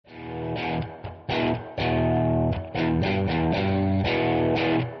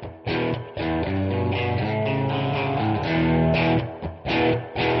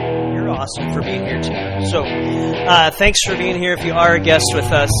awesome for being here too. So thanks for being here. If you are a guest with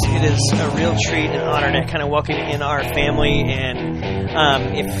us, it is a real treat and honor to kind of welcome you in our family.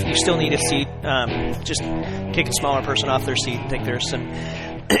 And if you still need a seat, just kick a smaller person off their seat and take theirs, and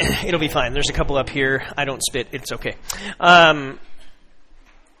it'll be fine. There's a couple up here. I don't spit. It's okay.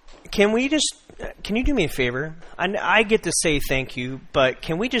 Can you do me a favor? I get to say thank you, but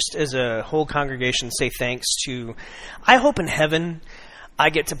can we just, as a whole congregation, say thanks to, I hope in heaven I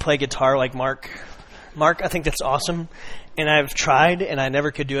get to play guitar like Mark. Mark, I think that's awesome, and I've tried, and I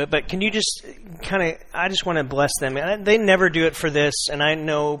never could do it, but can you just I just want to bless them. They never do it for this, and I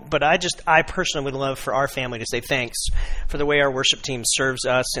know, but I personally would love for our family to say thanks for the way our worship team serves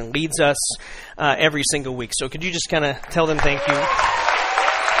us and leads us every single week. So could you just kind of tell them thank you?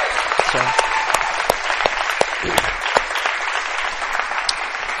 So.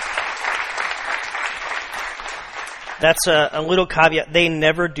 That's a little caveat. They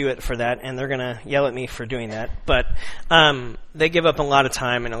never do it for that, and they're going to yell at me for doing that. But they give up a lot of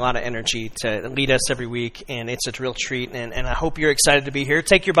time and a lot of energy to lead us every week, and it's a real treat. And I hope you're excited to be here.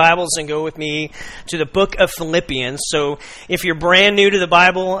 Take your Bibles and go with me to the book of Philippians. So if you're brand new to the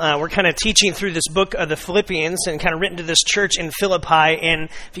Bible, we're kind of teaching through this book of the Philippians and kind of written to this church in Philippi. And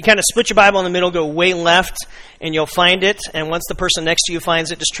if you kind of split your Bible in the middle, go way left, and you'll find it. And once the person next to you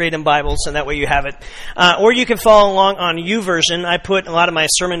finds it, just trade in Bibles, and that way you have it. Or you can follow along on YouVersion. I put a lot of my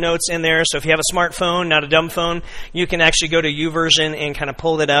sermon notes in there, so if you have a smartphone, not a dumb phone, you can actually go to YouVersion and kind of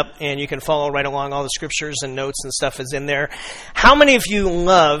pull it up, and you can follow right along. All the scriptures and notes and stuff is in there. How many of you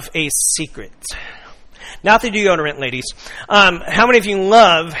love a secret? Not the deodorant, ladies. How many of you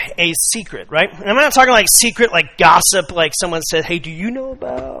love a secret, right? I'm not talking like secret, like gossip, like someone said, hey, do you know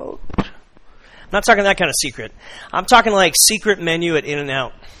about... I'm not talking that kind of secret. I'm talking like secret menu at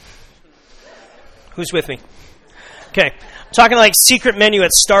In-N-Out. Who's with me? Okay. I'm talking like secret menu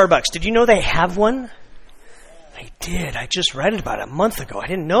at Starbucks. Did you know they have one? I did. I just read it about a month ago. I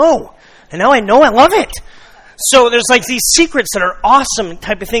didn't know. And now I know. I love it. So there's like these secrets that are awesome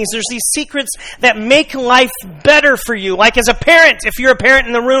type of things. There's these secrets that make life better for you. Like as a parent, if you're a parent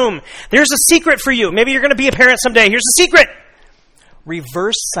in the room, there's a secret for you. Maybe you're going to be a parent someday. Here's the secret.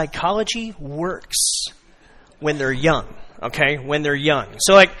 Reverse psychology works when they're young, okay? When they're young.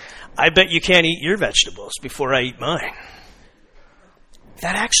 So like, I bet you can't eat your vegetables before I eat mine.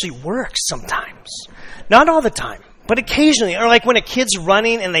 That actually works sometimes. Not all the time, but occasionally. Or like when a kid's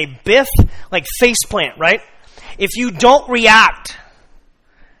running and they biff, like faceplant, right? If you don't react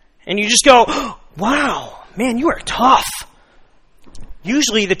and you just go, oh, wow, man, you are tough.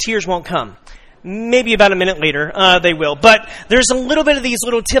 Usually the tears won't come. Maybe about a minute later, they will. But there's a little bit of these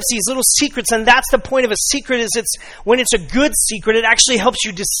little tips, these little secrets, and that's the point of a secret, is when it's a good secret, it actually helps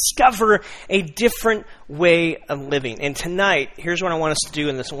you discover a different way of living. And tonight, here's what I want us to do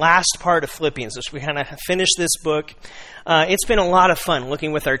in this last part of Philippians, as we kind of finish this book. It's been a lot of fun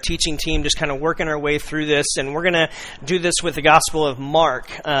looking with our teaching team, just kind of working our way through this, and we're going to do this with the Gospel of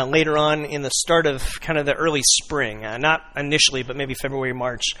Mark later on in the start of kind of the early spring. Not initially, but maybe February,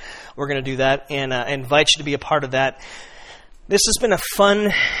 March. We're going to do that, and I invite you to be a part of that. This has been a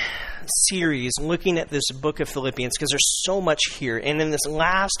fun series looking at this book of Philippians because there's so much here. And in this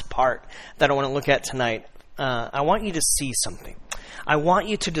last part that I want to look at tonight, I want you to see something. I want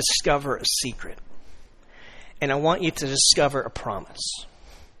you to discover a secret. And I want you to discover a promise.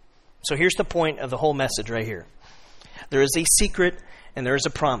 So here's the point of the whole message right here. There is a secret and there is a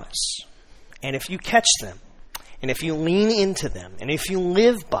promise. And if you catch them, and if you lean into them, and if you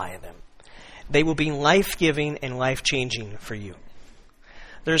live by them, they will be life-giving and life-changing for you.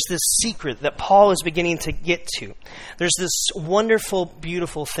 There's this secret that Paul is beginning to get to. There's this wonderful,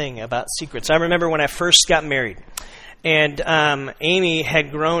 beautiful thing about secrets. I remember when I first got married. And Amy had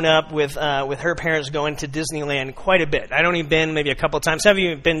grown up with her parents going to Disneyland quite a bit. I'd only been maybe a couple of times. Have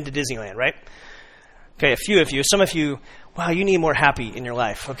you been to Disneyland, right? Okay, a few of you. Some of you, wow, you need more happy in your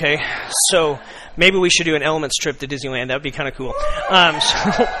life, okay? So maybe we should do an Elements trip to Disneyland. That would be kind of cool.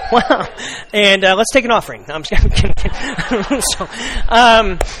 Wow. And let's take an offering. I'm just kidding. So,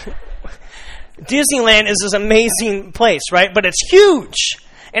 Disneyland is this amazing place, right? But it's huge.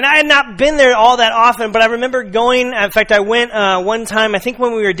 And I had not been there all that often, but I remember going. In fact, I went one time, I think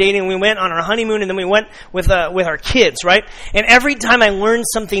when we were dating, we went on our honeymoon, and then we went with our kids, right? And every time I learned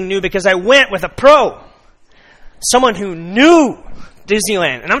something new because I went with a pro, someone who knew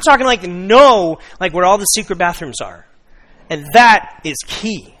Disneyland. And I'm talking like where all the secret bathrooms are. And that is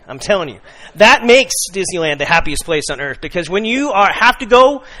key, I'm telling you. That makes Disneyland the happiest place on earth, because when you have to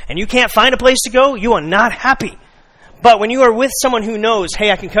go and you can't find a place to go, you are not happy. But when you are with someone who knows, hey,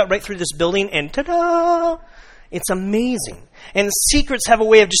 I can cut right through this building and ta-da, It's amazing. And secrets have a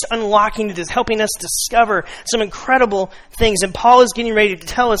way of just unlocking it, helping us discover some incredible things. And Paul is getting ready to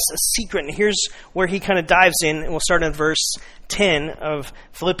tell us a secret. And here's where he kind of dives in. And we'll start in verse 10 of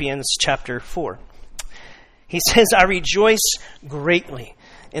Philippians chapter 4. He says, I rejoice greatly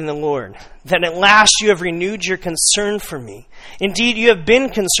in the Lord, that at last you have renewed your concern for me. Indeed, you have been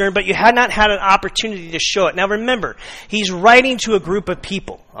concerned, but you had not had an opportunity to show it. Now remember, he's writing to a group of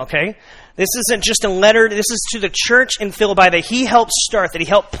people, okay? This isn't just a letter. This is to the church in Philippi that he helped start, that he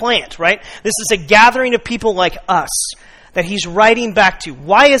helped plant, right? This is a gathering of people like us that he's writing back to.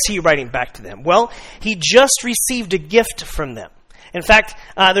 Why is he writing back to them? Well, he just received a gift from them. In fact,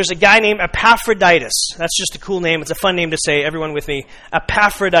 there's a guy named Epaphroditus. That's just a cool name. It's a fun name to say. Everyone with me.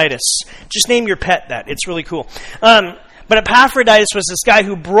 Epaphroditus. Just name your pet that. It's really cool. But Epaphroditus was this guy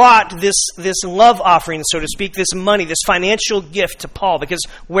who brought this love offering, so to speak, this money, this financial gift to Paul. Because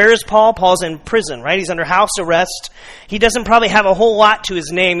where is Paul? Paul's in prison, right? He's under house arrest. He doesn't probably have a whole lot to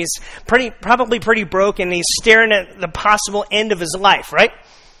his name. He's probably pretty broke, and he's staring at the possible end of his life, right?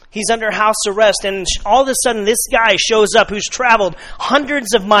 He's under house arrest, and all of a sudden this guy shows up who's traveled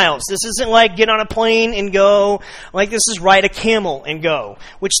hundreds of miles. This isn't like get on a plane and go. Like this is ride a camel and go,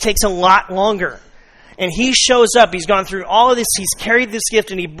 which takes a lot longer. And he shows up. He's gone through all of this. He's carried this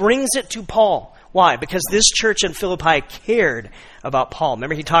gift, and he brings it to Paul. Why? Because this church in Philippi cared about Paul.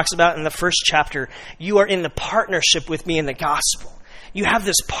 Remember, he talks about in the first chapter, you are in the partnership with me in the gospel. You have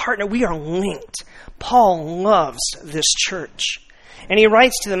this partner. We are linked. Paul loves this church. And he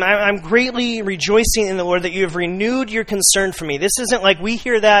writes to them, I'm greatly rejoicing in the Lord that you have renewed your concern for me. This isn't like we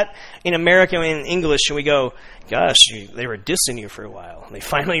hear that in America in English and we go, gosh, they were dissing you for a while. They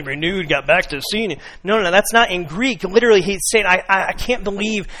finally renewed, got back to seeing you. No, that's not in Greek. Literally, he's saying, I can't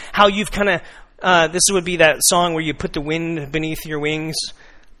believe how you've kind of, this would be that song where you put the wind beneath your wings.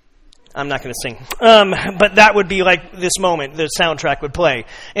 I'm not going to sing. But that would be like this moment, the soundtrack would play.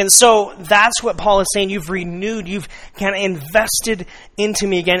 And so that's what Paul is saying. You've renewed, you've kind of invested into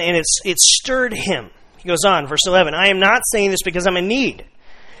me again, and it stirred him. He goes on, verse 11, I am not saying this because I'm in need,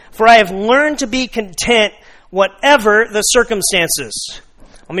 for I have learned to be content whatever the circumstances.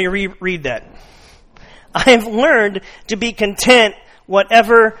 Let me reread that. I have learned to be content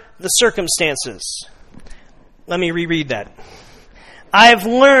whatever the circumstances. Let me reread that. I have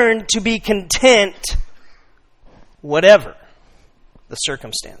learned to be content whatever the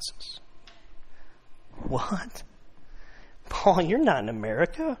circumstances. What? Paul, you're not in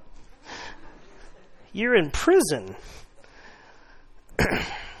America. You're in prison.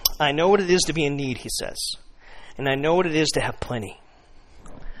 I know what it is to be in need, he says. And I know what it is to have plenty.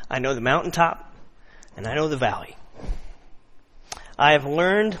 I know the mountaintop and I know the valley. I have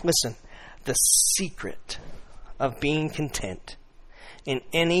learned, listen, the secret of being content in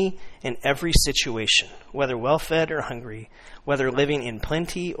any and every situation, whether well-fed or hungry, whether living in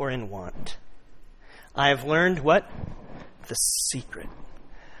plenty or in want. I have learned what? The secret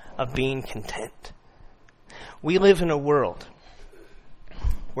of being content. We live in a world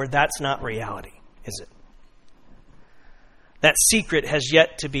where that's not reality, is it? That secret has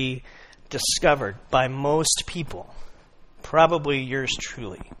yet to be discovered by most people, probably yours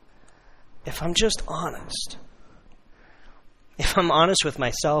truly. If I'm just honest, if I'm honest with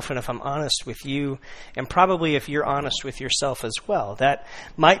myself and if I'm honest with you, and probably if you're honest with yourself as well, that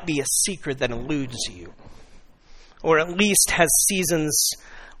might be a secret that eludes you, or at least has seasons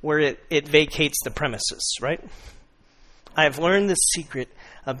where it vacates the premises, right? I have learned the secret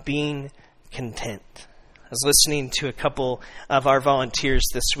of being content. I was listening to a couple of our volunteers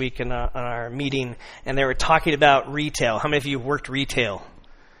this week on our meeting, and they were talking about retail. How many of you have worked retail?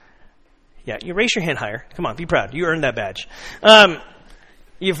 Yeah, you raise your hand higher. Come on, be proud. You earned that badge.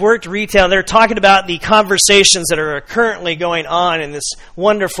 You've worked retail. They're talking about the conversations that are currently going on in this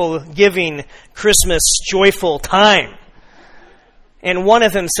wonderful, giving, Christmas, joyful time. And one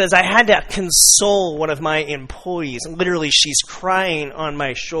of them says, I had to console one of my employees. Literally, she's crying on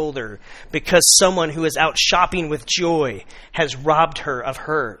my shoulder because someone who is out shopping with joy has robbed her of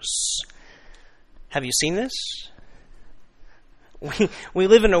hers. Have you seen this? We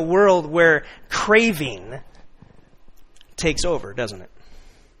live in a world where craving takes over, doesn't it?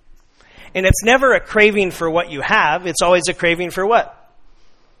 And it's never a craving for what you have. It's always a craving for what?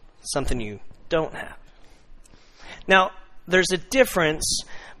 Something you don't have. Now, there's a difference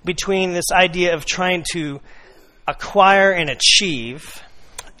between this idea of trying to acquire and achieve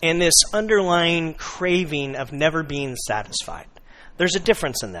and this underlying craving of never being satisfied. There's a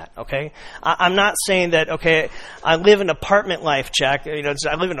difference in that, okay? I'm not saying that, okay, I live an apartment life, Jack. I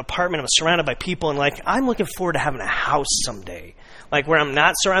live in an apartment. I'm surrounded by people, and I'm looking forward to having a house someday. Where I'm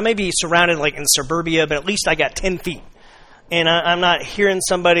not I may be surrounded in suburbia, but at least I got 10 feet. And I'm not hearing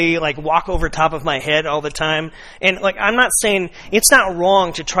somebody walk over top of my head all the time. And I'm not saying it's not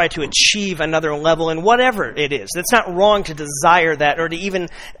wrong to try to achieve another level in whatever it is. It's not wrong to desire that or to even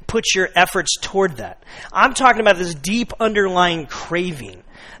put your efforts toward that. I'm talking about this deep underlying craving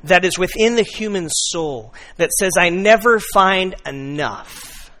that is within the human soul that says, I never find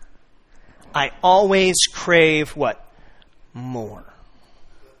enough. I always crave what? More.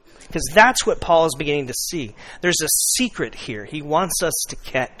 Because that's what Paul is beginning to see. There's a secret here he wants us to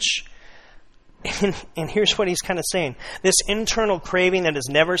catch. And here's what he's kind of saying. This internal craving that is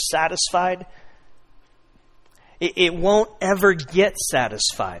never satisfied, it won't ever get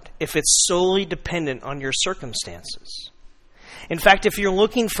satisfied if it's solely dependent on your circumstances. In fact, if you're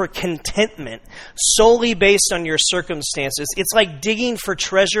looking for contentment solely based on your circumstances, it's like digging for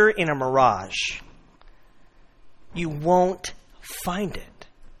treasure in a mirage. You won't find it.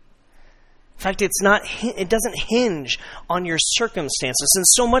 In fact, it doesn't hinge on your circumstances. And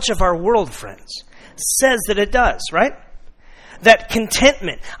so much of our world, friends, says that it does, right? That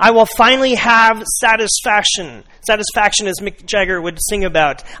contentment, I will finally have satisfaction. Satisfaction, as Mick Jagger would sing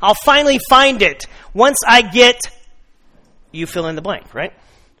about. I'll finally find it once I get, you fill in the blank, right?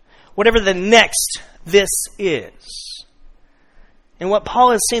 Whatever the next this is. And what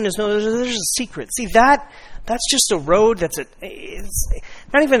Paul is saying is, no, there's a secret. See, that's just a road it's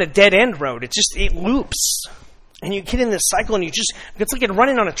not even a dead-end road. It loops. And you get in this cycle and it's like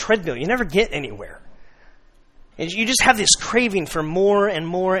running on a treadmill. You never get anywhere. And you just have this craving for more and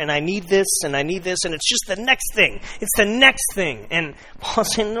more, and I need this, and it's just the next thing. It's the next thing. And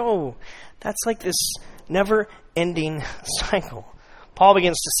Paul's saying, no, that's like this never-ending cycle. Paul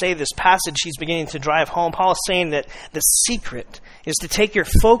begins to say this passage he's beginning to drive home. Paul is saying that the secret is to take your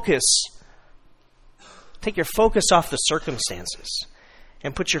focus off the circumstances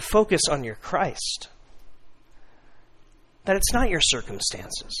and put your focus on your Christ. That it's not your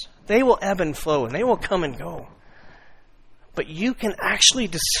circumstances. They will ebb and flow and they will come and go. But you can actually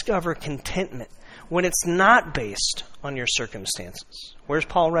discover contentment when it's not based on your circumstances. Where's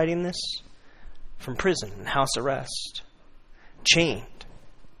Paul writing this? From prison and house arrest. Chained.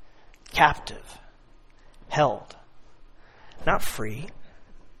 Captive. Held. Not free.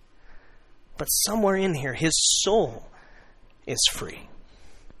 But somewhere in here, his soul is free.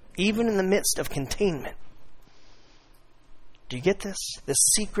 Even in the midst of containment. Do you get this? The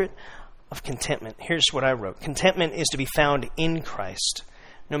secret of contentment. Here's what I wrote. Contentment is to be found in Christ,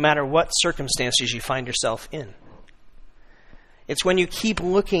 no matter what circumstances you find yourself in. It's when you keep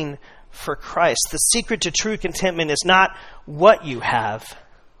looking for Christ. The secret to true contentment is not what you have,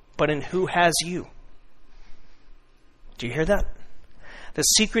 but in who has you. Do you hear that? The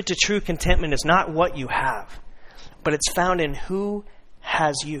secret to true contentment is not what you have, but it's found in who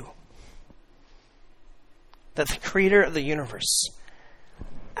has you. That the creator of the universe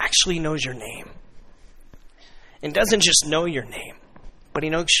actually knows your name. And doesn't just know your name, but he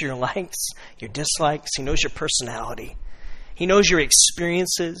knows your likes, your dislikes. He knows your personality. He knows your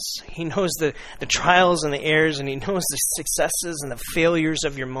experiences. He knows the trials and the errors, and he knows the successes and the failures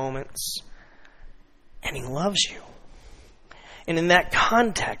of your moments. And he loves you. And in that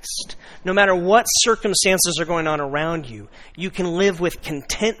context, no matter what circumstances are going on around you, you can live with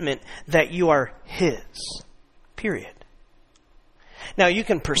contentment that you are his. Period. Now, you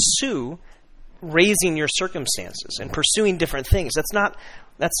can pursue raising your circumstances and pursuing different things.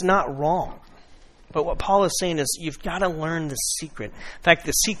 That's not wrong. But what Paul is saying is you've got to learn the secret. In fact,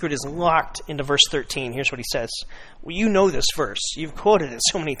 the secret is locked into verse 13. Here's what he says. Well, you know this verse. You've quoted it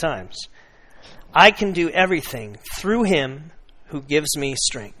so many times. I can do everything through him who gives me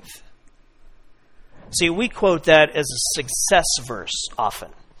strength. See, we quote that as a success verse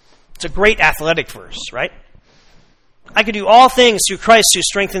often. It's a great athletic verse, right? I can do all things through Christ who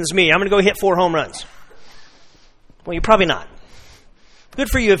strengthens me. I'm going to go hit 4 home runs. Well, you're probably not. Good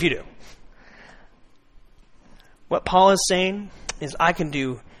for you if you do. What Paul is saying is I can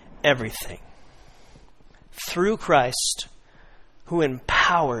do everything through Christ who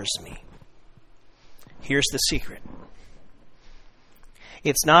empowers me. Here's the secret.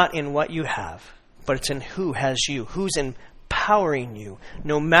 It's not in what you have, but it's in who has you, who's empowering you,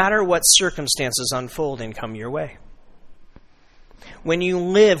 no matter what circumstances unfold and come your way. When you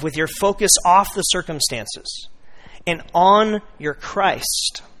live with your focus off the circumstances and on your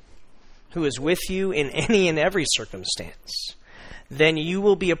Christ, who is with you in any and every circumstance, then you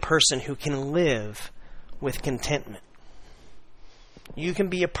will be a person who can live with contentment. You can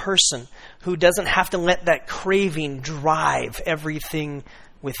be a person who doesn't have to let that craving drive everything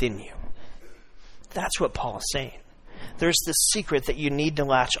within you. That's what Paul is saying. There's this secret that you need to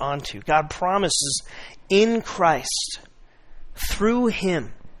latch onto. God promises in Christ, through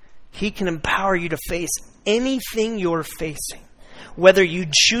Him, He can empower you to face anything you're facing, whether you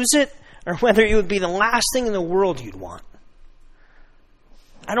choose it or whether it would be the last thing in the world you'd want.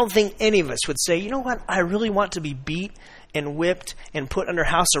 I don't think any of us would say, you know what, I really want to be beat and whipped and put under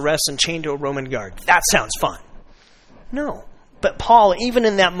house arrest and chained to a Roman guard. That sounds fun. No. But Paul, even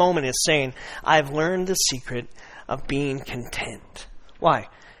in that moment, is saying, I've learned the secret of being content. Why?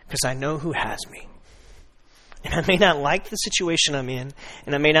 Because I know who has me. And I may not like the situation I'm in,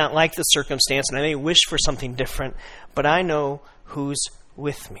 and I may not like the circumstance, and I may wish for something different, but I know who's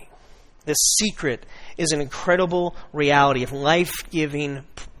with me. This secret is an incredible reality of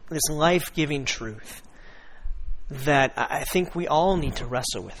this life-giving truth that I think we all need to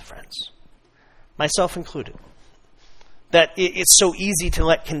wrestle with, friends. Myself included. That it's so easy to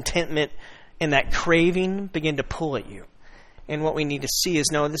let contentment and that craving begin to pull at you. And what we need to see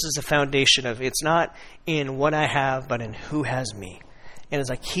is, no, this is a foundation of it's not in what I have, but in who has me. And as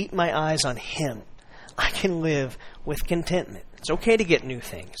I keep my eyes on Him, I can live with contentment. It's okay to get new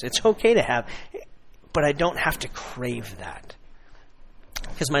things. It's okay to have, but I don't have to crave that.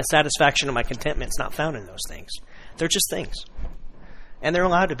 Because my satisfaction and my contentment is not found in those things. They're just things. And they're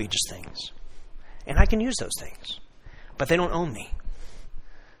allowed to be just things. And I can use those things. But they don't own me.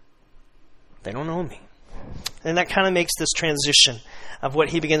 They don't own me. And that kind of makes this transition of what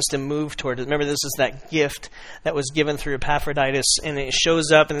he begins to move toward. Remember, this is that gift that was given through Epaphroditus, and it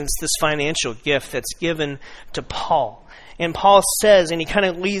shows up, and it's this financial gift that's given to Paul. And Paul says, and he kind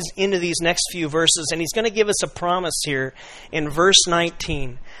of leads into these next few verses, and he's going to give us a promise here in verse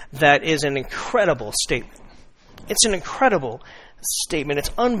 19 that is an incredible statement. It's an incredible statement.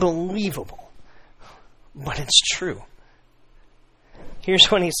 It's unbelievable, but it's true. Here's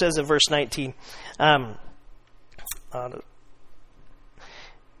what he says in verse 19.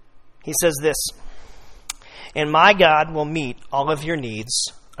 He says this, and my God will meet all of your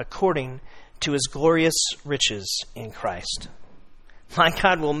needs according to His glorious riches in Christ. My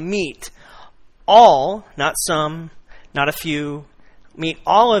God will meet all, not some, not a few, meet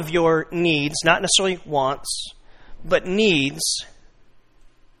all of your needs, not necessarily wants, but needs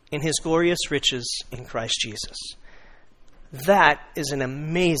in His glorious riches in Christ Jesus. That is an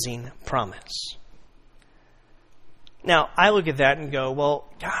amazing promise. Now, I look at that and go, well,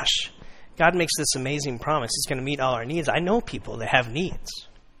 gosh, God makes this amazing promise. He's going to meet all our needs. I know people that have needs.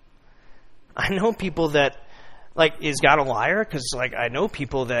 I know people that, is God a liar? Because, I know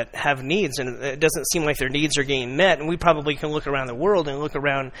people that have needs, and it doesn't seem like their needs are getting met. And we probably can look around the world and look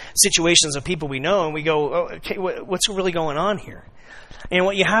around situations of people we know, and we go, oh, okay, what's really going on here? And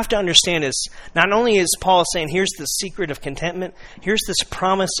what you have to understand is, not only is Paul saying, here's the secret of contentment, here's this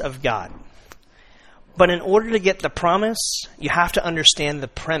promise of God. But in order to get the promise, you have to understand the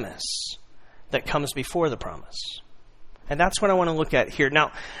premise that comes before the promise. And that's what I want to look at here.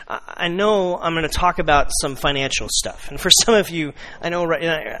 Now, I know I'm going to talk about some financial stuff. And for some of you, I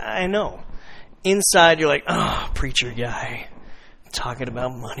know. Inside, you're like, oh, preacher guy, talking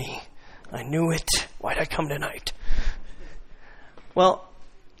about money. I knew it. Why'd I come tonight? Well,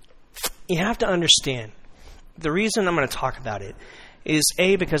 you have to understand, the reason I'm going to talk about it is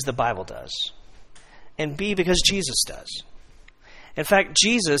A, because the Bible does, and B, because Jesus does. In fact,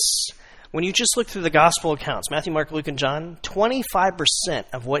 Jesus, when you just look through the gospel accounts, Matthew, Mark, Luke, and John, 25%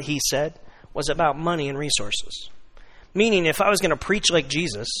 of what He said was about money and resources. Meaning, if I was going to preach like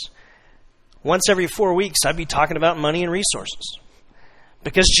Jesus, once every 4 weeks, I'd be talking about money and resources.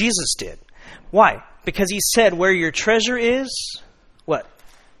 Because Jesus did. Why? Because He said, where your treasure is, what?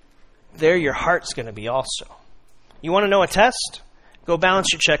 There your heart's going to be also. You want to know a test? Go balance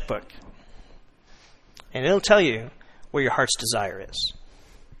your checkbook. And it'll tell you where your heart's desire is.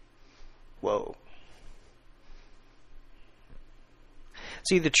 Whoa.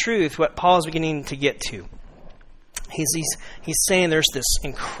 See, the truth, what Paul is beginning to get to, he's saying there's this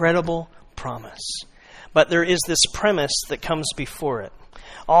incredible promise. But there is this premise that comes before it.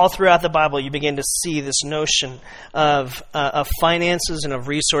 All throughout the Bible, you begin to see this notion of finances and of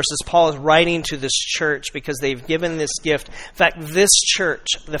resources. Paul is writing to this church because they've given this gift. In fact, this church,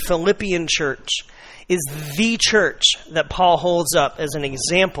 the Philippian church, is the church that Paul holds up as an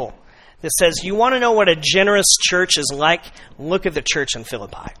example that says, you want to know what a generous church is like? Look at the church in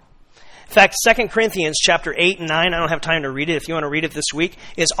Philippi. In fact, 2 Corinthians chapter 8 and 9, I don't have time to read it. If you want to read it this week,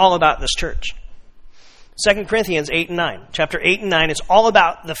 is all about this church. 2 Corinthians 8 and 9. Chapter 8 and 9 is all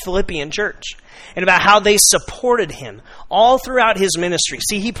about the Philippian church and about how they supported him all throughout his ministry.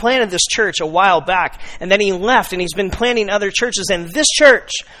 See, he planted this church a while back, and then he left, and he's been planting other churches. And this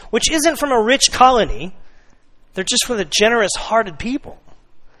church, which isn't from a rich colony, they're just from the generous-hearted people.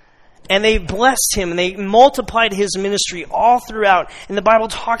 And they blessed him, and they multiplied his ministry all throughout. And the Bible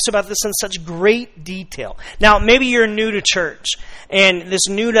talks about this in such great detail. Now, maybe you're new to church, and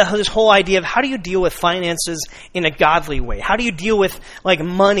new to this whole idea of how do you deal with finances in a godly way? How do you deal with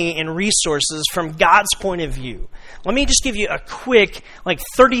money and resources from God's point of view? Let me just give you a quick,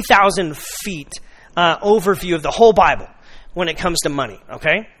 30,000 feet overview of the whole Bible when it comes to money,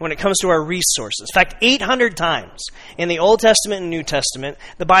 okay? When it comes to our resources. In fact, 800 times in the Old Testament and New Testament,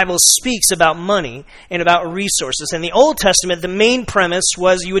 the Bible speaks about money and about resources. In the Old Testament, the main premise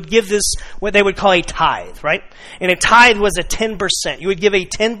was you would give this, what they would call a tithe, right? And a tithe was a 10%. You would give a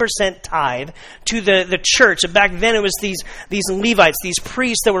 10% tithe to the church. And back then it was these Levites, these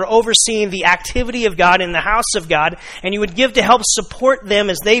priests that were overseeing the activity of God in the house of God, and you would give to help support them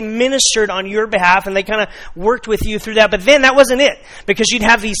as they ministered on your behalf, and they kind of worked with you through that. But then that wasn't it, because you'd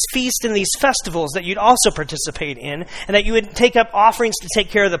have these feasts and these festivals that you'd also participate in, and that you would take up offerings to take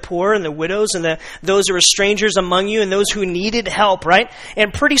care of the poor and the widows and those who were strangers among you and those who needed help, right?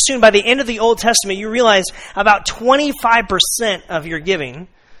 And pretty soon, by the end of the Old Testament, you realize about 25% of your giving,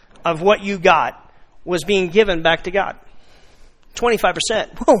 of what you got, was being given back to God.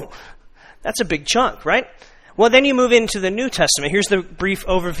 25%. Whoa, that's a big chunk, right? Well, then you move into the New Testament. Here's the brief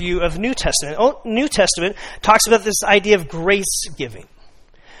overview of New Testament. New Testament talks about this idea of grace giving,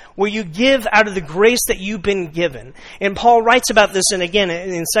 where you give out of the grace that you've been given. And Paul writes about this, and again,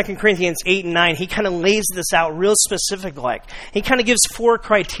 in 2 Corinthians 8 and 9, he kind of lays this out real specific like. He kind of gives 4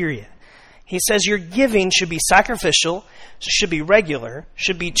 criteria. He says your giving should be sacrificial, should be regular,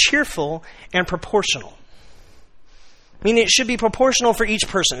 should be cheerful, and proportional. Meaning it should be proportional for each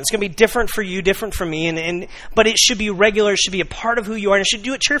person. It's going to be different for you, different for me, but it should be regular, it should be a part of who you are, and it should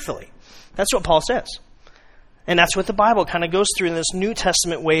do it cheerfully. That's what Paul says. And that's what the Bible kind of goes through in this New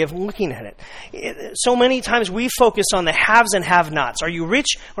Testament way of looking at it. So many times we focus on the haves and have-nots. Are you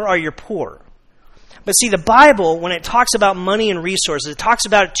rich or are you poor? But see, the Bible, when it talks about money and resources, it talks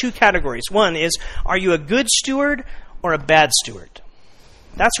about 2 categories. One is, are you a good steward or a bad steward?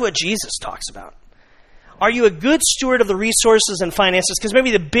 That's what Jesus talks about. Are you a good steward of the resources and finances? Because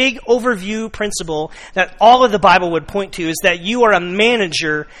maybe the big overview principle that all of the Bible would point to is that you are a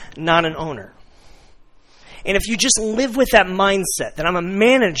manager, not an owner. And if you just live with that mindset, that I'm a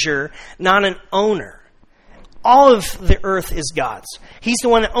manager, not an owner, all of the earth is God's. He's the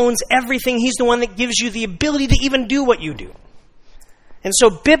one that owns everything. He's the one that gives you the ability to even do what you do. And so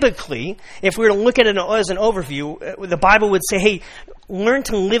biblically, if we were to look at it as an overview, the Bible would say, hey, learn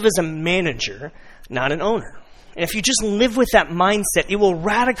to live as a manager, not an owner. And if you just live with that mindset, it will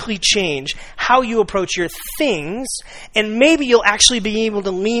radically change how you approach your things, and maybe you'll actually be able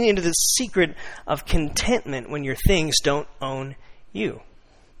to lean into the secret of contentment when your things don't own you.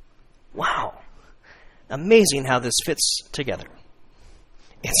 Wow. Amazing how this fits together.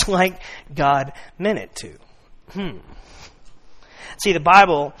 It's like God meant it to. See, the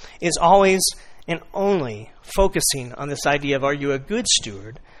Bible is always and only focusing on this idea of, are you a good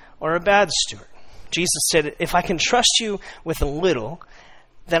steward or a bad steward? Jesus said, if I can trust you with a little,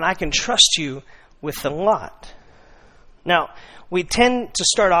 then I can trust you with a lot. Now, we tend to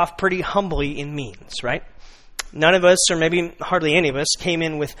start off pretty humbly in means, right? None of us, or maybe hardly any of us, came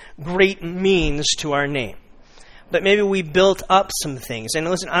in with great means to our name. But maybe we built up some things. And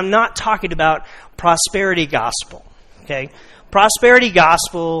listen, I'm not talking about prosperity gospel, okay? Prosperity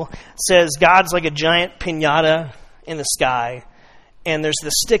gospel says God's like a giant piñata in the sky, and there's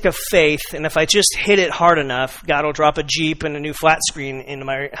the stick of faith, and if I just hit it hard enough, God will drop a Jeep and a new flat screen into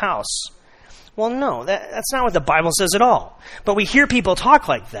my house. Well, no, that's not what the Bible says at all. But we hear people talk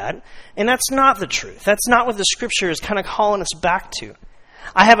like that, and that's not the truth. That's not what the Scripture is kind of calling us back to.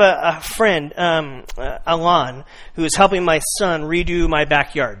 I have a friend, Alon, who is helping my son redo my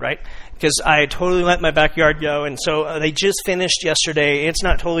backyard, right? Because I totally let my backyard go, and so they just finished yesterday. It's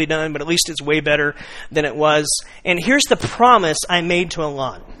not totally done, but at least it's way better than it was. And here's the promise I made to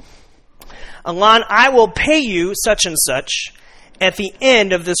Alon. Alon, I will pay you such and such at the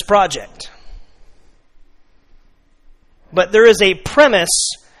end of this project. But there is a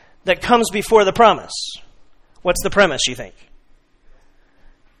premise that comes before the promise. What's the premise, you think?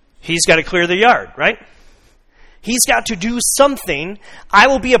 He's got to clear the yard, right? He's got to do something. I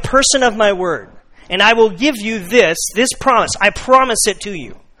will be a person of my word, and I will give you this promise. I promise it to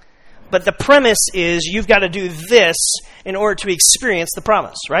you. But the premise is you've got to do this in order to experience the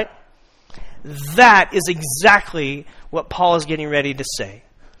promise, right? That is exactly what Paul is getting ready to say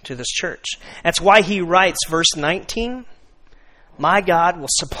to this church. That's why he writes, verse 19, my God will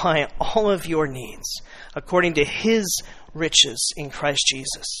supply all of your needs according to his riches in Christ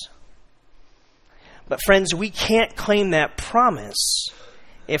Jesus. But friends, we can't claim that promise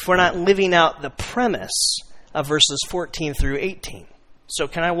if we're not living out the premise of verses 14 through 18. So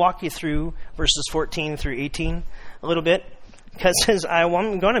can I walk you through verses 14 through 18 a little bit? Because it says,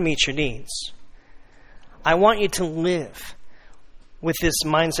 I'm going to meet your needs. I want you to live with this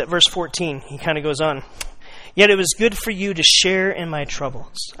mindset. Verse 14, he kind of goes on. Yet it was good for you to share in my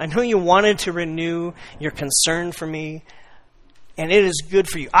troubles. I know you wanted to renew your concern for me, and it is good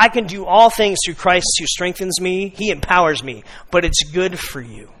for you. I can do all things through Christ who strengthens me. He empowers me, but it's good for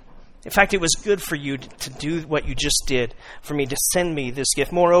you. In fact, it was good for you to do what you just did, for me to send me this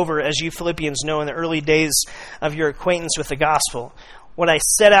gift. Moreover, as you Philippians know, in the early days of your acquaintance with the gospel, what I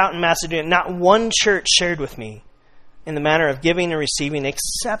set out in Macedonia, not one church shared with me in the matter of giving and receiving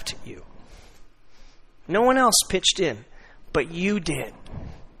except you. No one else pitched in, but you did.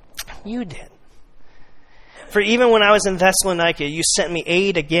 You did. For even when I was in Thessalonica, you sent me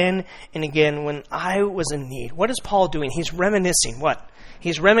aid again and again when I was in need. What is Paul doing? He's reminiscing. What?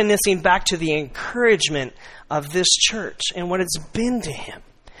 He's reminiscing back to the encouragement of this church and what it's been to him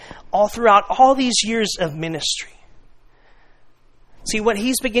all throughout all these years of ministry. See, what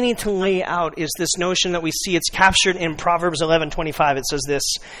he's beginning to lay out is this notion that we see. It's captured in Proverbs 11:25. It says this,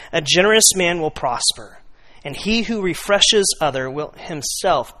 a generous man will prosper, and he who refreshes other will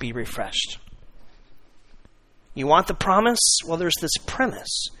himself be refreshed. You want the promise? Well, there's this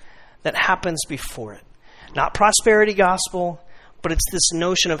premise that happens before it. Not prosperity gospel, but it's this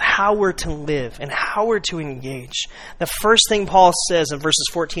notion of how we're to live and how we're to engage. The first thing Paul says in verses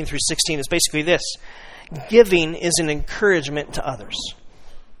 14 through 16 is basically this. Giving is an encouragement to others.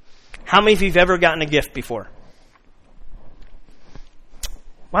 How many of you have ever gotten a gift before?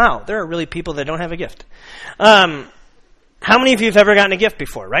 Wow, there are really people that don't have a gift. How many of you have ever gotten a gift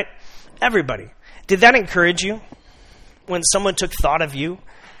before, right? Everybody. Did that encourage you when someone took thought of you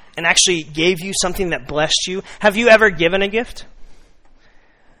and actually gave you something that blessed you? Have you ever given a gift?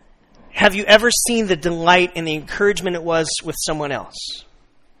 Have you ever seen the delight and the encouragement it was with someone else?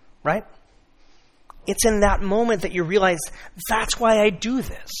 Right? It's in that moment that you realize, that's why I do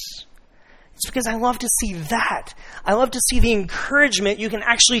this. It's because I love to see that. I love to see the encouragement you can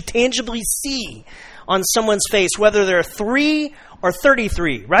actually tangibly see on someone's face, whether they're 3 or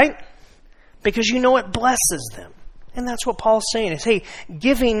 33, right? Because you know it blesses them. And that's what Paul's saying is, hey,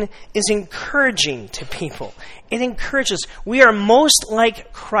 giving is encouraging to people. It encourages. We are most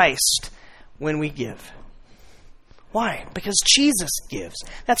like Christ when we give. Why? Because Jesus gives.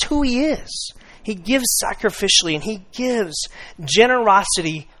 That's who he is. He gives sacrificially, and he gives.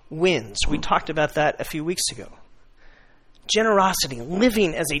 Generosity wins. We talked about that a few weeks ago. Generosity,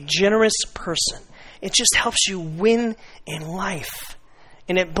 living as a generous person, it just helps you win in life.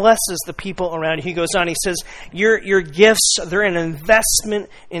 And it blesses the people around you. He goes on, he says, your gifts, they're an investment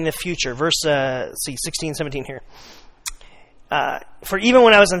in the future. Verse 16, 17 here. For even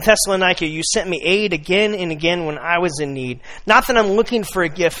when I was in Thessalonica, you sent me aid again and again when I was in need. Not that I'm looking for a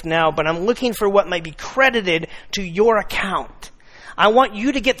gift now, but I'm looking for what might be credited to your account. I want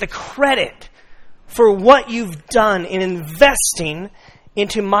you to get the credit for what you've done in investing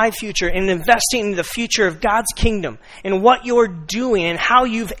into my future and investing in the future of God's kingdom and what you're doing and how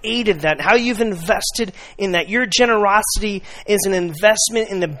you've aided that, how you've invested in that. Your generosity is an investment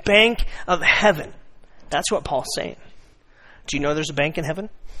in the bank of heaven. That's what Paul's saying. Do you know there's a bank in heaven?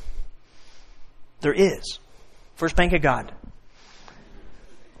 There is. First bank of God.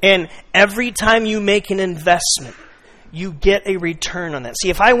 And every time you make an investment, you get a return on that. See,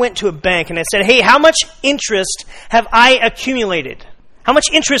 if I went to a bank and I said, hey, how much interest have I accumulated? How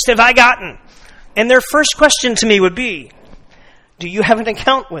much interest have I gotten? And their first question to me would be, do you have an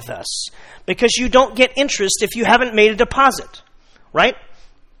account with us? Because you don't get interest if you haven't made a deposit, right?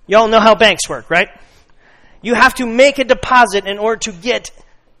 Y'all know how banks work, right? You have to make a deposit in order to get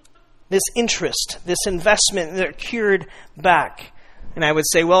this interest, this investment that accrued back. And I would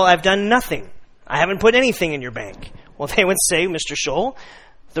say, well, I've done nothing. I haven't put anything in your bank. Well, they would say, Mr. Scholl,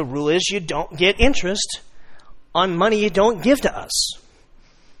 the rule is you don't get interest on money you don't give to us.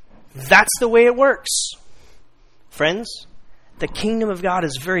 That's the way it works. Friends, the kingdom of God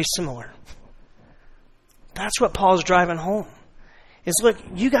is very similar. That's what Paul's driving home. Is look,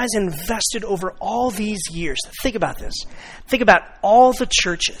 you guys invested over all these years. Think about this. Think about all the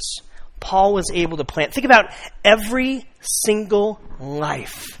churches Paul was able to plant. Think about every single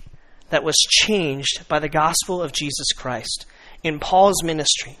life that was changed by the gospel of Jesus Christ. in Paul's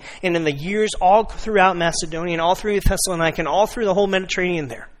ministry and in the years all throughout Macedonia and all through Thessalonica and all through the whole Mediterranean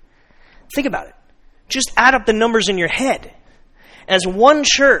there. Think about it. Just add up the numbers in your head. As one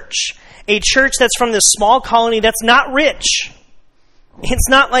church, a church that's from this small colony that's not rich. It's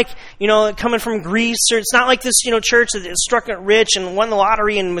not like, coming from Greece, or it's not like this, church that is struck it rich and won the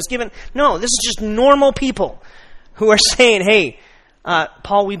lottery and was given. No, this is just normal people who are saying, hey,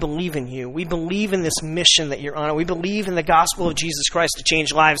 Paul, we believe in you. We believe in this mission that you're on. We believe in the gospel of Jesus Christ to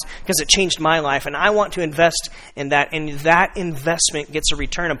change lives because it changed my life. And I want to invest in that. And that investment gets a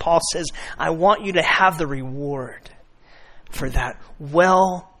return. And Paul says, I want you to have the reward for that.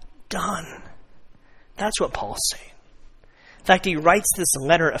 Well done. That's what Paul's saying. In fact, he writes this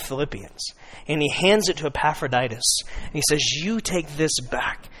letter of Philippians and he hands it to Epaphroditus. And he says, you take this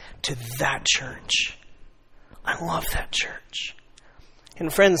back to that church. I love that church.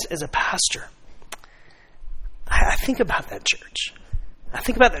 And friends, as a pastor, I think about that church. I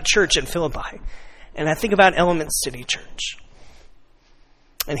think about that church in Philippi. And I think about Element City Church.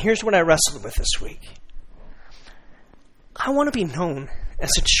 And here's what I wrestled with this week. I want to be known as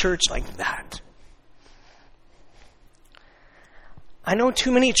a church like that. I know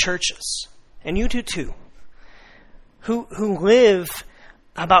too many churches, and you do too, who live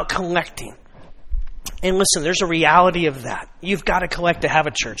about collecting. And listen, there's a reality of that. You've got to collect to have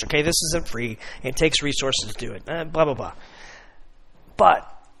a church, okay? This isn't free. It takes resources to do it, blah, blah, blah. But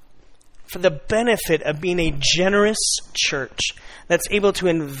for the benefit of being a generous church that's able to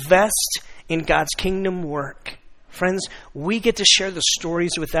invest in God's kingdom work, friends, we get to share the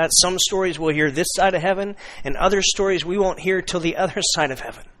stories with that. Some stories we'll hear this side of heaven, and other stories we won't hear till the other side of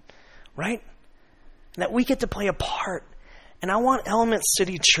heaven, right? That we get to play a part. And I want Element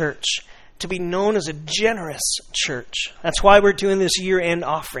City Church to be known as a generous church. That's why we're doing this year-end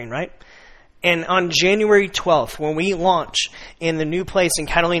offering, right? And on January 12th, when we launch in the new place in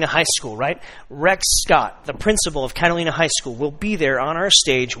Catalina High School, right? Rex Scott, the principal of Catalina High School, will be there on our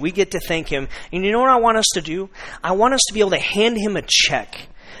stage. We get to thank him. And you know what I want us to do? I want us to be able to hand him a check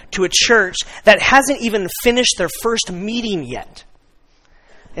to a church that hasn't even finished their first meeting yet.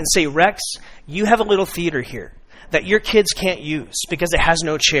 And say, Rex, you have a little theater here that your kids can't use because it has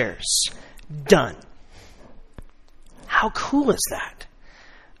no chairs. Done. How cool is that?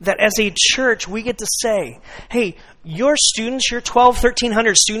 That as a church, we get to say, hey, your students, your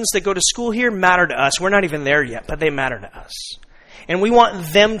 1,300 students that go to school here matter to us. We're not even there yet, but they matter to us. And we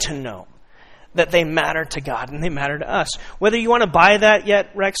want them to know that they matter to God and they matter to us. Whether you want to buy that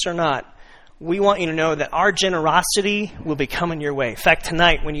yet, Rex, or not, we want you to know that our generosity will be coming your way. In fact,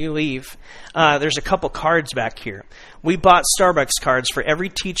 tonight when you leave, there's a couple cards back here. We bought Starbucks cards for every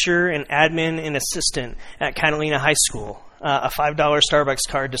teacher and admin and assistant at Catalina High School. A $5 Starbucks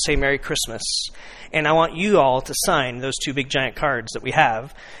card to say Merry Christmas. And I want you all to sign those two big giant cards that we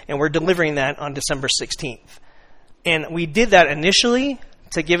have. And we're delivering that on December 16th. And we did that initially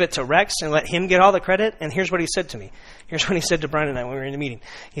to give it to Rex and let him get all the credit. And here's what he said to me. Here's what he said to Brian and I when we were in the meeting.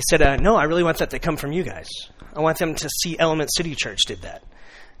 He said, no, I really want that to come from you guys. I want them to see Element City Church did that.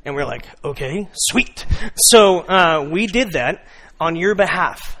 And we're like, okay, sweet. So we did that on your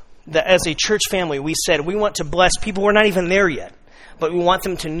behalf. That as a church family, we said we want to bless people who are not even there yet. But we want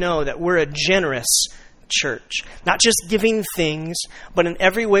them to know that we're a generous church. Not just giving things, but in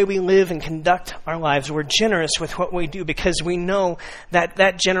every way we live and conduct our lives, we're generous with what we do because we know that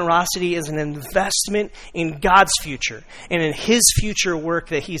that generosity is an investment in God's future and in His future work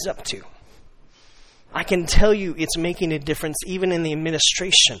that He's up to. I can tell you it's making a difference even in the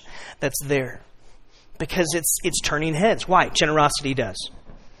administration that's there because it's turning heads. Why? Generosity does.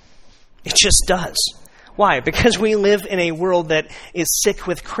 It just does. Why? Because we live in a world that is sick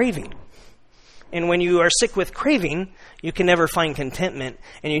with craving. And when you are sick with craving, you can never find contentment,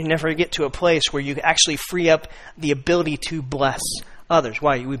 and you never get to a place where you actually free up the ability to bless others.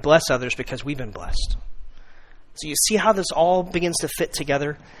 Why? We bless others because we've been blessed. So you see how this all begins to fit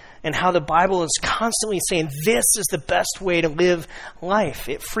together, and how the Bible is constantly saying this is the best way to live life.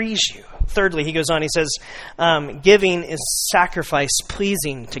 It frees you. Thirdly, he goes on, he says, giving is sacrifice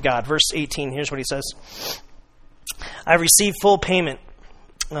pleasing to God. Verse 18, here's what he says. I receive full payment.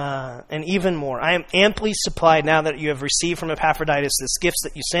 And even more. I am amply supplied now that you have received from Epaphroditus the gifts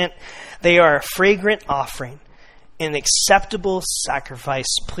that you sent. They are a fragrant offering, an acceptable sacrifice,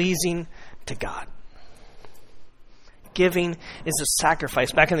 pleasing to God. Giving is a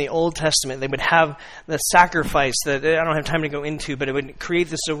sacrifice. Back in the Old Testament, they would have the sacrifice that I don't have time to go into, but it would create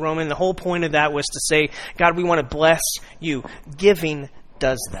this aroma. And the whole point of that was to say, God, we want to bless you. Giving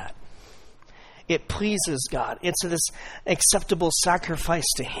does that. It pleases God. It's this acceptable sacrifice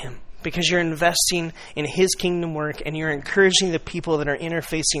to Him because you're investing in his kingdom work and you're encouraging the people that are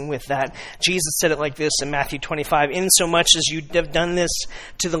interfacing with that. Jesus said it like this in Matthew 25, "Insomuch as you have done this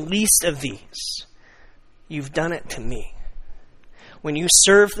to the least of these, you've done it to me." When you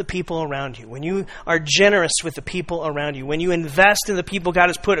serve the people around you, when you are generous with the people around you, when you invest in the people God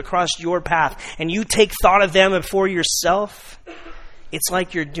has put across your path, and you take thought of them before yourself, it's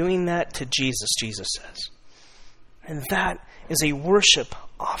like you're doing that to Jesus, Jesus says. And that is a worship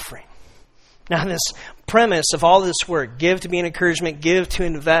offering. Now, this premise of all this work, give to be an encouragement, give to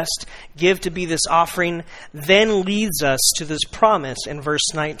invest, give to be this offering, then leads us to this promise in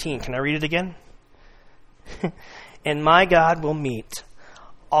verse 19. Can I read it again? "And my God will meet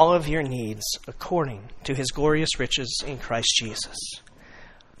all of your needs according to his glorious riches in Christ Jesus."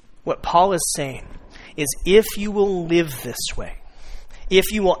 What Paul is saying is, if you will live this way,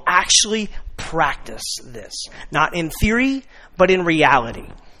 if you will actually practice this, not in theory, but in reality,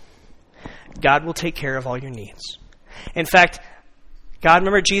 God will take care of all your needs. In fact, God,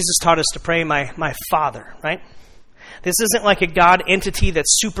 remember Jesus taught us to pray, my Father, right? This isn't like a God entity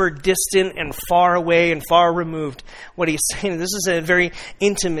that's super distant and far away and far removed. What he's saying, this is a very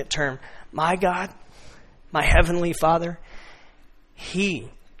intimate term. My God, my heavenly Father, He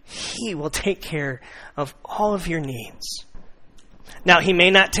will take care of all of your needs. Now, he may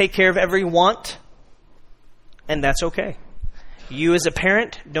not take care of every want, and that's okay. You as a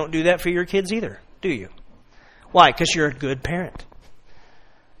parent, don't do that for your kids either, do you? Why? Because you're a good parent.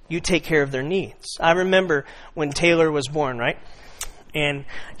 You take care of their needs. I remember when Taylor was born, right? And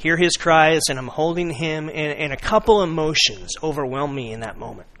hear his cries, and I'm holding him, and a couple emotions overwhelmed me in that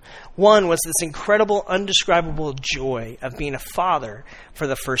moment. One was this incredible, undescribable joy of being a father for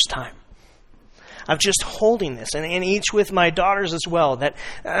the first time. Of just holding this, and each with my daughters as well, that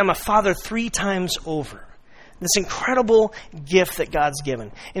I'm a father 3 times over. This incredible gift that God's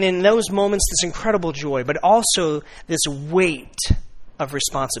given. And in those moments, this incredible joy, but also this weight of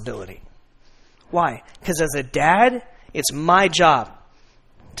responsibility. Why? Because as a dad, it's my job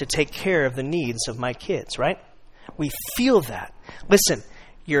to take care of the needs of my kids, right? We feel that. Listen,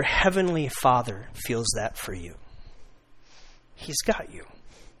 your heavenly Father feels that for you. He's got you.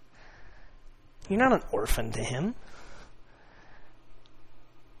 You're not an orphan to him.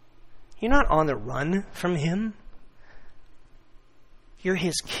 You're not on the run from him. You're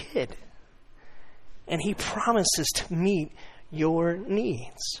his kid. And he promises to meet your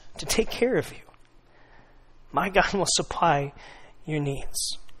needs, to take care of you. My God will supply your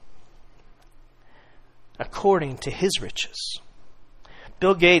needs according to his riches.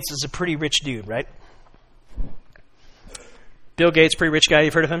 Bill Gates is a pretty rich dude, right? Bill Gates, pretty rich guy.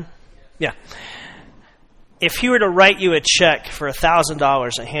 You've heard of him? Yeah. If he were to write you a check for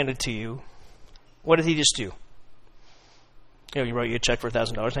 $1,000 and hand it to you, what did he just do? He wrote you a check for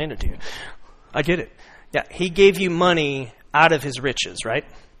 $1,000 and handed it to you. I get it. Yeah, he gave you money out of his riches, right?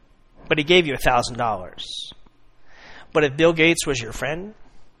 But he gave you $1,000. But if Bill Gates was your friend,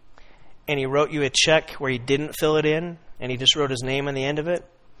 and he wrote you a check where he didn't fill it in, and he just wrote his name on the end of it,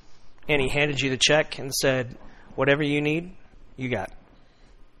 and he handed you the check and said, whatever you need, you got.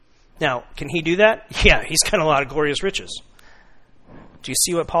 Now, can he do that? Yeah, he's got a lot of glorious riches. Do you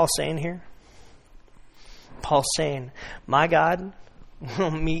see what Paul's saying here? Paul's saying, my God will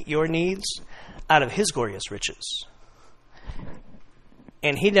meet your needs out of his glorious riches.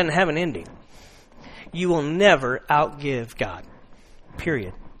 And he doesn't have an ending. You will never outgive God.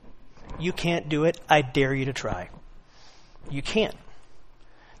 Period. You can't do it. I dare you to try. You can't.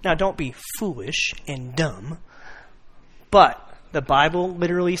 Now, don't be foolish and dumb, but the Bible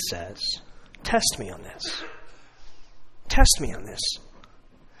literally says, test me on this. Test me on this.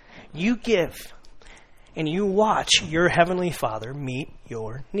 You give, and you watch your heavenly Father meet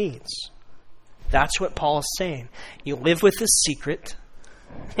your needs. That's what Paul is saying. You live with this secret,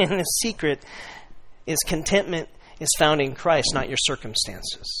 and the secret is contentment is found in Christ, not your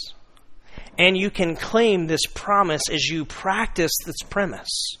circumstances. And you can claim this promise as you practice this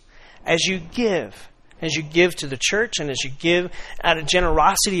premise. As you give to the church, and as you give out of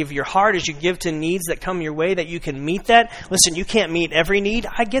generosity of your heart, as you give to needs that come your way, that you can meet that. Listen, you can't meet every need.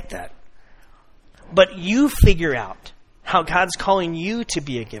 I get that. But you figure out how God's calling you to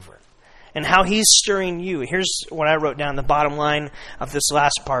be a giver and how he's stirring you. Here's what I wrote down, the bottom line of this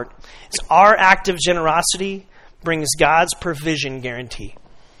last part. It's our act of generosity brings God's provision guarantee.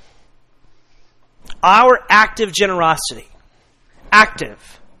 Our active generosity,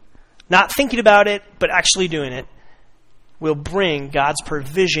 active, not thinking about it, but actually doing it, will bring God's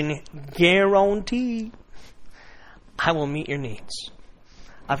provision guarantee. I will meet your needs.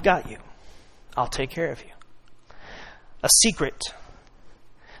 I've got you. I'll take care of you. A secret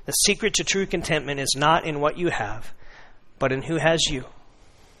The secret to true contentment is not in what you have, but in who has you.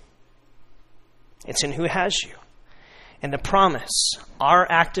 It's in who has you. And the promise, our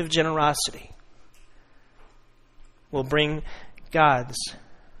act of generosity, will bring God's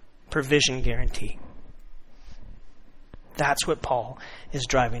provision guarantee. That's what Paul is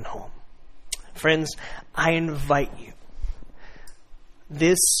driving home. Friends, I invite you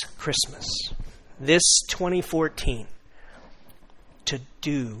this Christmas, this 2014, to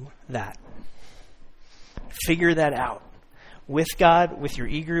do that. Figure that out. With God, with your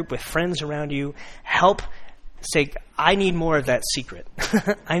e-group, with friends around you. Help say, I need more of that secret.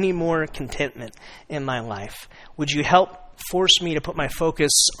 I need more contentment in my life. Would you help force me to put my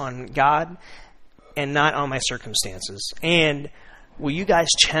focus on God and not on my circumstances? And will you guys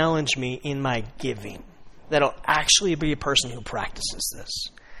challenge me in my giving? That'll actually be a person who practices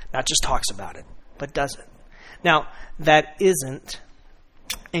this. Not just talks about it, but does it. Now, that isn't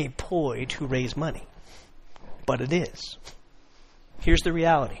a ploy to raise money, but it is. Here's the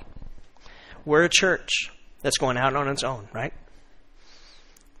reality. We're a church that's going out on its own, right?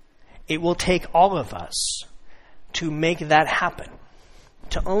 It will take all of us to make that happen,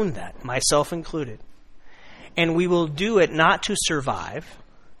 to own that, myself included. And we will do it not to survive,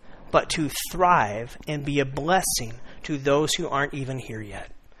 but to thrive and be a blessing to those who aren't even here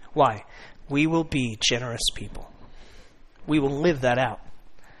yet. Why? We will be generous people. We will live that out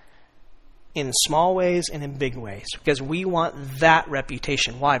in small ways and in big ways, because we want that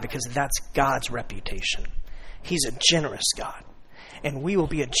reputation. Why? Because that's God's reputation. He's a generous God. And we will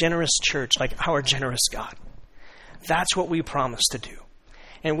be a generous church like our generous God. That's what we promise to do.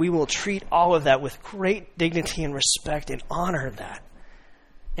 And we will treat all of that with great dignity and respect and honor that.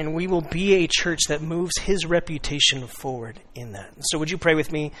 And we will be a church that moves His reputation forward in that. So would you pray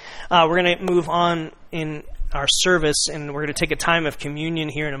with me? We're going to move on in our service, and we're going to take a time of communion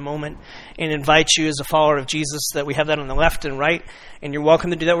here in a moment and invite you as a follower of Jesus that we have that on the left and right, and you're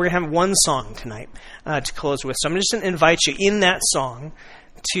welcome to do that. We're going to have one song tonight to close with. So I'm just going to invite you in that song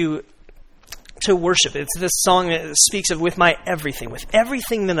to worship. It's this song that speaks of with my everything, with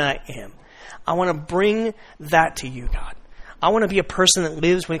everything that I am. I want to bring that to you, God. I want to be a person that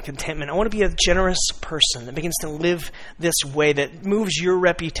lives with contentment. I want to be a generous person that begins to live this way, that moves your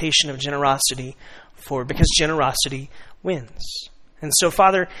reputation of generosity forward, because generosity wins. And so,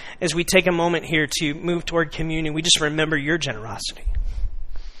 Father, as we take a moment here to move toward communion, we just remember your generosity.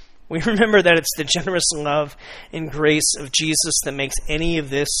 We remember that it's the generous love and grace of Jesus that makes any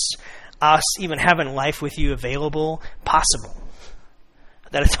of this, us even having life with you, available, possible.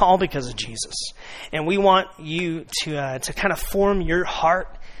 That it's all because of Jesus. And we want you to kind of form your heart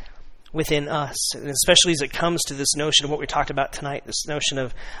within us, and especially as it comes to this notion of what we talked about tonight, this notion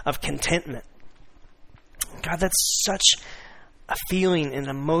of contentment. God, that's such a feeling and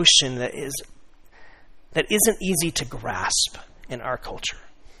emotion that isn't easy to grasp in our culture.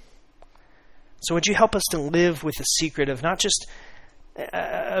 So would you help us to live with the secret of not just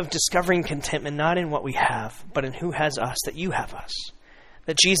of discovering contentment, not in what we have, but in who has us, that you have us.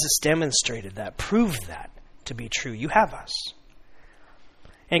 That Jesus demonstrated that, proved that to be true. You have us.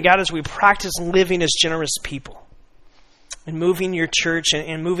 And God, as we practice living as generous people and moving your church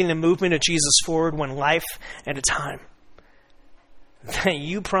and moving the movement of Jesus forward one life at a time, that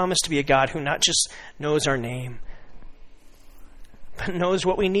you promise to be a God who not just knows our name, but knows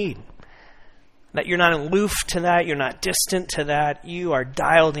what we need. That you're not aloof to that, you're not distant to that, you are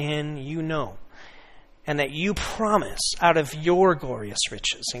dialed in, you know. And that you promise out of your glorious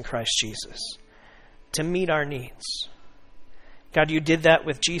riches in Christ Jesus to meet our needs. God, you did that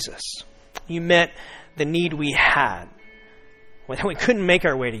with Jesus. You met the need we had when we couldn't make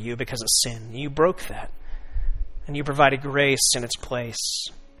our way to you because of sin. You broke that. And you provided grace in its place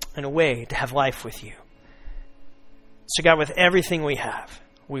and a way to have life with you. So God, with everything we have,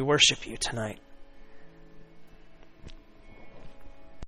 we worship you tonight.